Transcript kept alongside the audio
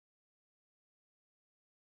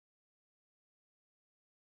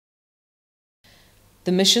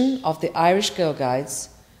The mission of the Irish Girl Guides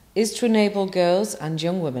is to enable girls and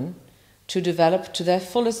young women to develop to their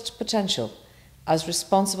fullest potential as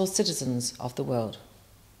responsible citizens of the world.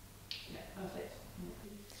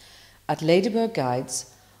 At Ladybird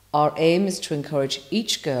Guides, our aim is to encourage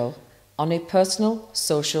each girl on a personal,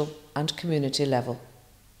 social and community level.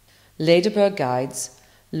 Ladybird Guides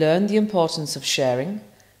learn the importance of sharing,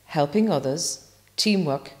 helping others,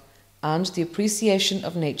 teamwork and the appreciation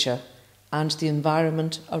of nature and the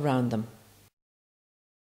environment around them.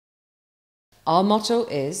 Our motto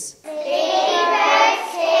is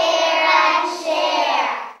Ladybirds hear and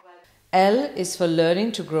share. L is for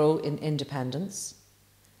learning to grow in independence.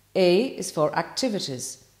 A is for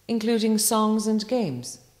activities, including songs and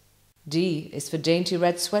games. D is for dainty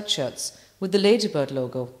red sweatshirts with the Ladybird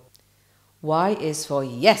logo. Y is for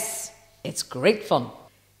yes, it's great fun.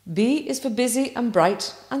 B is for busy and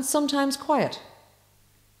bright and sometimes quiet.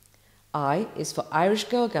 I is for Irish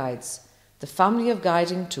Girl Guides, the family of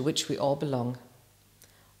guiding to which we all belong.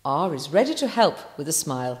 R is ready to help with a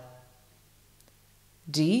smile.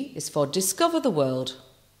 D is for discover the world.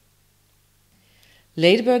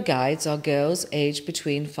 Ladybird Guides are girls aged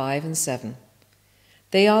between 5 and 7.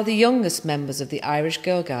 They are the youngest members of the Irish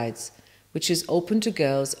Girl Guides, which is open to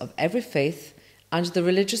girls of every faith, and the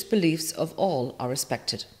religious beliefs of all are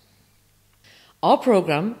respected. Our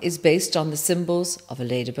programme is based on the symbols of a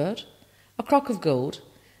ladybird, a crock of gold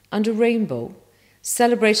and a rainbow,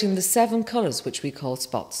 celebrating the 7 colours which we call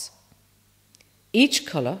spots. Each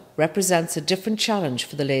colour represents a different challenge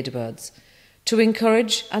for the ladybirds to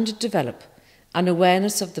encourage and develop an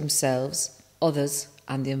awareness of themselves, others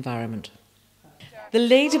and the environment. The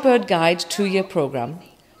Ladybird Guide 2-year programme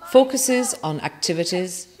focuses on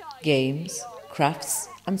activities, games, crafts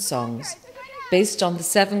and songs based on the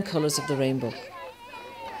 7 colours of the rainbow.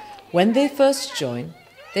 When they first join,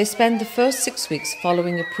 they spend the first 6 weeks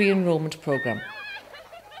following a pre-enrolment programme.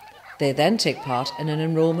 They then take part in an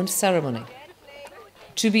enrolment ceremony.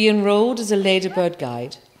 To be enrolled as a Ladybird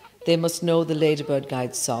Guide, they must know the Ladybird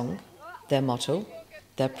Guide song, their motto,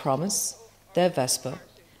 their promise, their Vesper,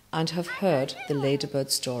 and have heard the Ladybird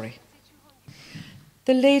story.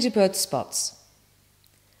 The Ladybird spots.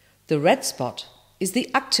 The red spot is the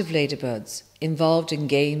active ladybirds involved in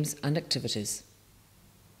games and activities.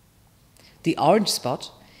 The orange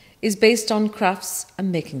spot is based on crafts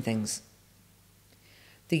and making things.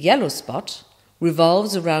 The yellow spot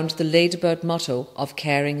revolves around the Ladybird motto of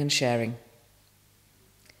caring and sharing.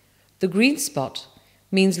 The green spot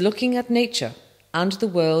means looking at nature and the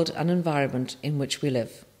world and environment in which we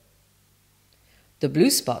live. The blue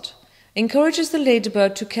spot encourages the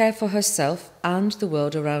ladybird to care for herself and the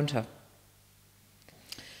world around her.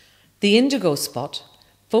 The indigo spot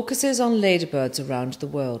focuses on ladybirds around the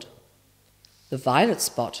world. The violet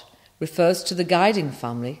spot refers to the guiding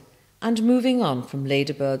family and moving on from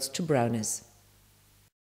ladybirds to brownies.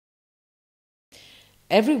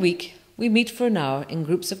 Every week we meet for an hour in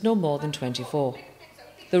groups of no more than 24.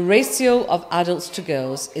 The ratio of adults to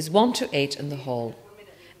girls is 1:8 in the hall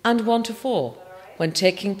and 1:4 when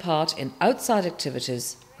taking part in outside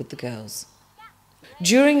activities with the girls.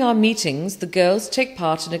 During our meetings, the girls take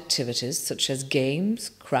part in activities such as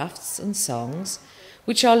games, crafts and songs,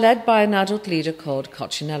 which are led by an adult leader called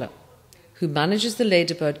Coccinella, who manages the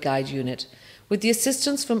Ladybird Guide unit with the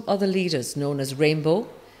assistance from other leaders known as Rainbow,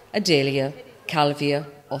 Adelia, Calvia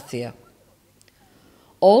or Thea.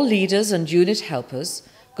 All leaders and unit helpers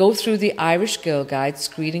go through the Irish Girl Guide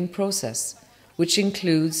screening process, which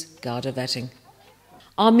includes Garda vetting.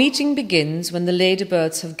 Our meeting begins when the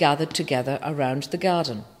ladybirds have gathered together around the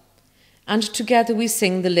garden, and together we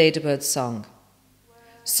sing the Ladybird song.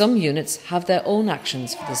 Some units have their own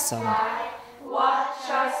actions for this song. Watch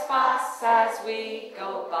our spots as we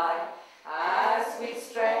go by, as we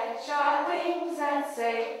stretch our wings and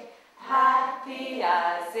say, happy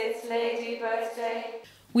as it's Ladybird's Day.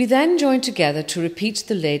 We then join together to repeat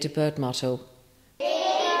the Ladybird motto.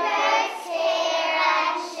 Ladybirds hear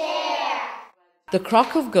and share. The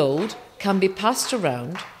crock of gold can be passed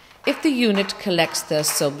around if the unit collects their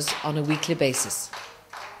subs on a weekly basis.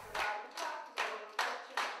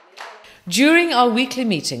 During our weekly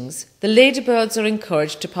meetings, the ladybirds are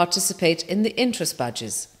encouraged to participate in the interest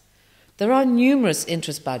badges. There are numerous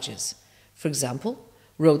interest badges, for example,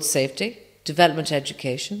 road safety, development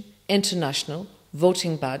education, international,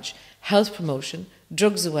 voting badge, health promotion,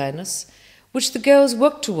 drugs awareness, which the girls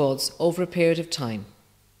work towards over a period of time.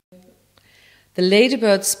 The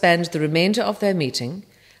ladybirds spend the remainder of their meeting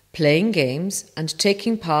playing games and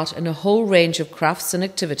taking part in a whole range of crafts and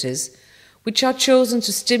activities which are chosen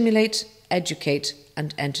to stimulate, educate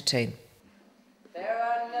and entertain. There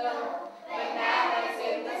are no bananas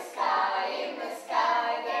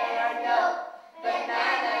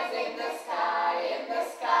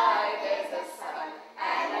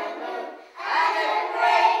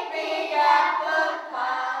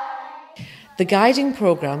The guiding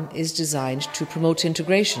programme is designed to promote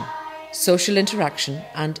integration, social interaction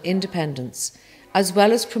and independence, as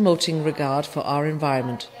well as promoting regard for our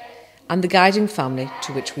environment and the guiding family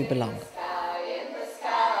to which we belong.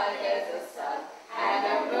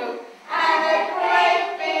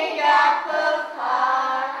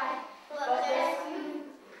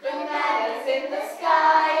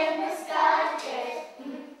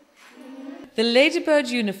 The Ladybird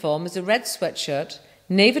uniform is a red sweatshirt,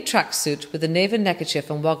 navy tracksuit with a navy neckerchief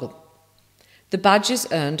and woggle. The badges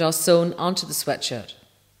earned are sewn onto the sweatshirt.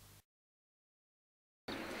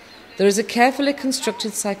 There is a carefully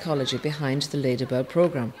constructed psychology behind the Ladybird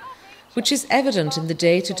programme, which is evident in the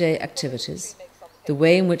day-to-day activities, the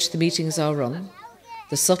way in which the meetings are run,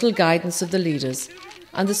 the subtle guidance of the leaders,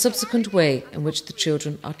 and the subsequent way in which the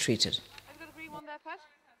children are treated.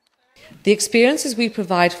 The experiences we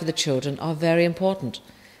provide for the children are very important,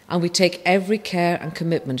 and we take every care and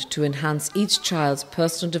commitment to enhance each child's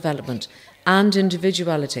personal development and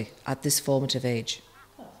individuality at this formative age.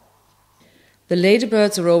 The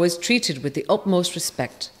Ladybirds are always treated with the utmost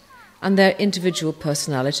respect, and their individual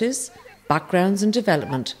personalities, backgrounds and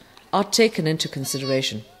development are taken into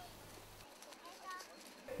consideration.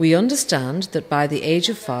 We understand that by the age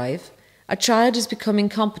of 5, a child is becoming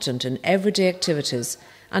competent in everyday activities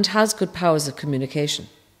and has good powers of communication.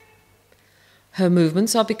 Her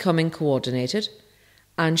movements are becoming coordinated,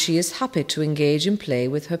 and she is happy to engage in play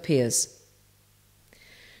with her peers.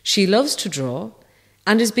 She loves to draw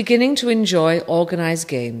and is beginning to enjoy organised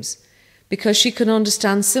games because she can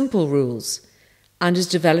understand simple rules and is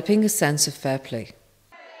developing a sense of fair play.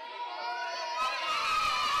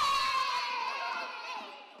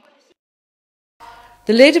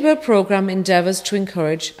 The Ladybird programme endeavours to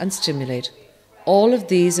encourage and stimulate all of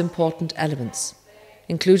these important elements,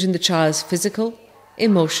 including the child's physical,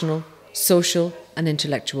 emotional, social and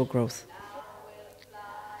intellectual growth.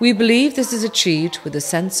 We believe this is achieved with a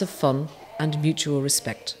sense of fun and mutual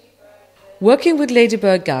respect. Working with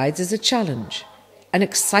Ladybird Guides is a challenge, an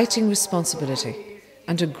exciting responsibility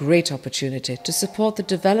and a great opportunity to support the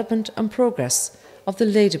development and progress of the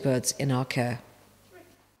Ladybirds in our care.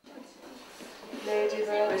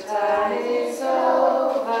 Ladybird time is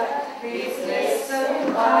over, please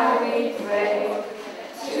listen while we pray,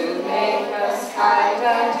 to make us kind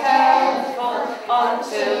and helpful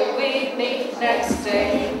until we meet next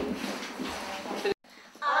day.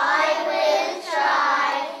 I will try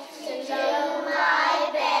to do my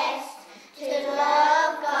best to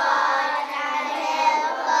love God and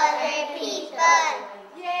help other people.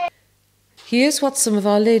 Here's what some of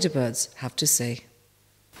our Ladybirds have to say.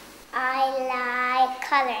 I like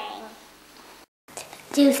colouring.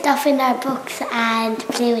 Do stuff in our books and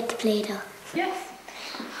play with the Play-Doh. Yes.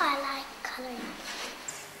 I like colouring.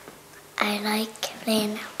 I like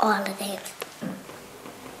playing all the games.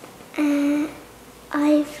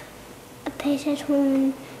 I've a pet at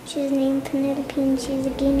home. She's named Penelope and she's a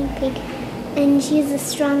guinea pig. And she's the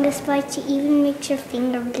strongest bite. She even makes your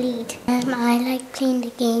finger bleed. I like playing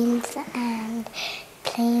the games and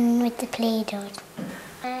playing with the Play-Doh.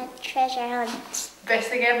 Treasure hunt. Best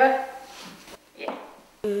thing ever? Yeah.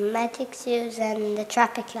 Magic shoes and the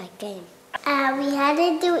traffic light game. We had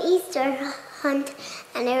to do Easter hunt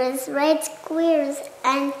and there was red squares,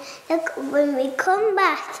 and look, when we come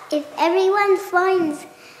back, if everyone finds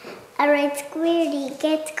a red square, they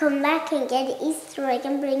get to come back and get an Easter egg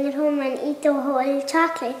and bring it home and eat the whole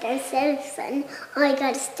chocolate ourselves, and I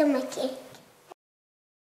got a stomachache.